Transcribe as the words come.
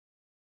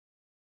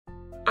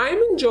I'm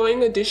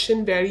enjoying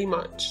addition very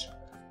much,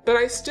 but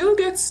I still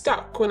get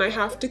stuck when I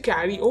have to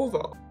carry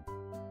over.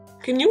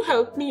 Can you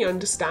help me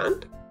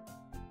understand?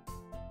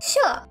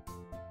 Sure.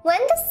 When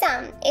the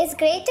sum is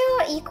greater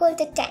or equal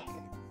to 10,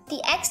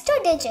 the extra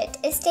digit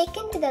is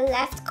taken to the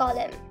left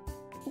column.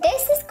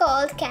 This is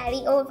called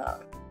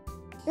carryover.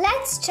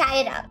 Let's try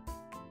it out.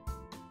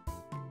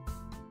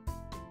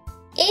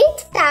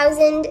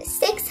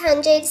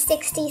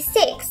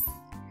 8,666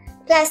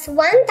 plus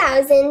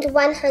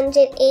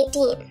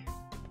 1,118.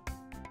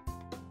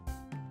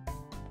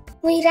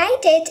 We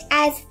write it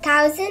as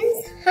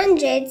thousands,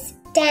 hundreds,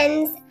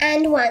 tens,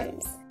 and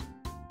ones.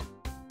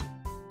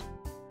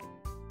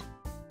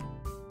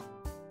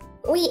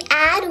 We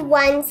add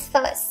ones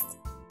first.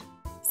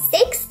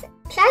 6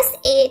 plus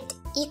 8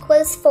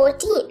 equals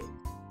 14.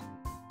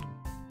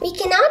 We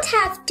cannot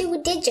have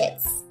two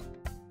digits,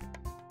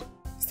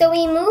 so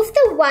we move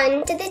the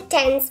 1 to the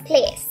tens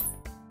place.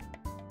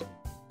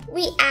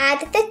 We add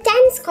the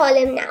tens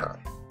column now.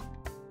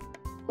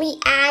 We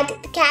add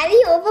the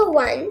carryover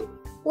 1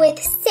 with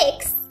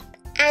 6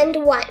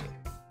 and 1.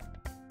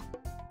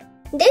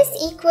 This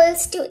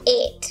equals to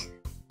 8.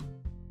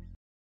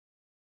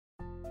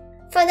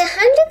 For the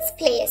hundreds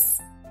place,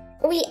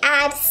 we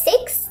add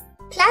 6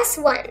 plus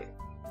 1,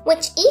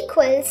 which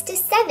equals to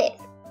 7.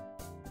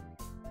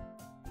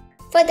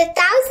 For the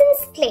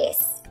thousands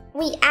place,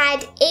 we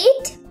add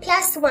 8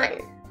 plus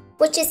 1,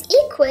 which is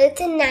equal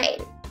to 9.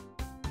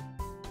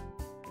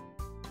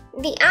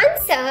 The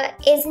answer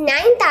is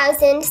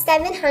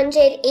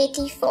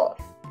 9,784.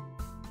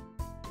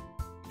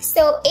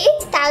 So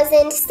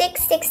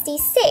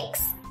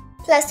 8,666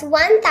 plus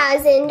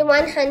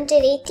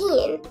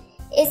 1,118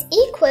 is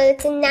equal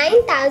to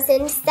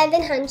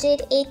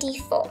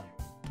 9,784.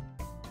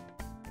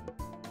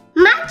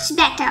 Much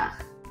better!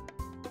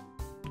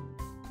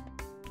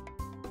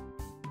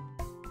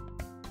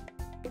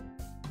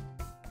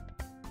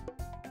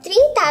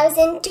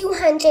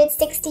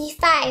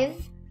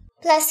 $3,265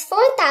 plus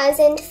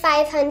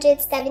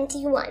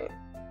 4,571.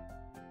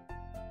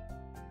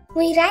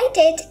 We write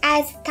it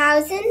as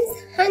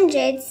thousands,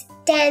 hundreds,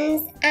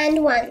 tens,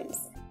 and ones.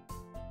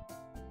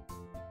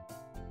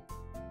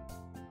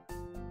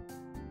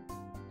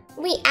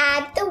 We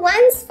add the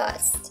ones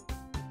first.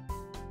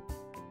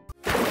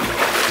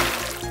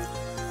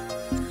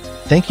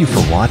 Thank you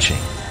for watching.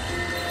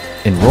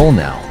 Enroll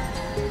now.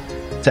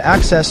 To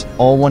access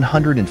all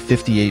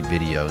 158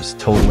 videos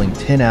totaling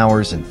 10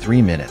 hours and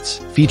 3 minutes,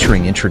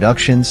 featuring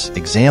introductions,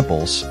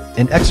 examples,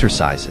 and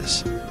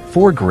exercises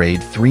for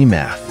Grade 3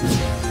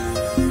 Math.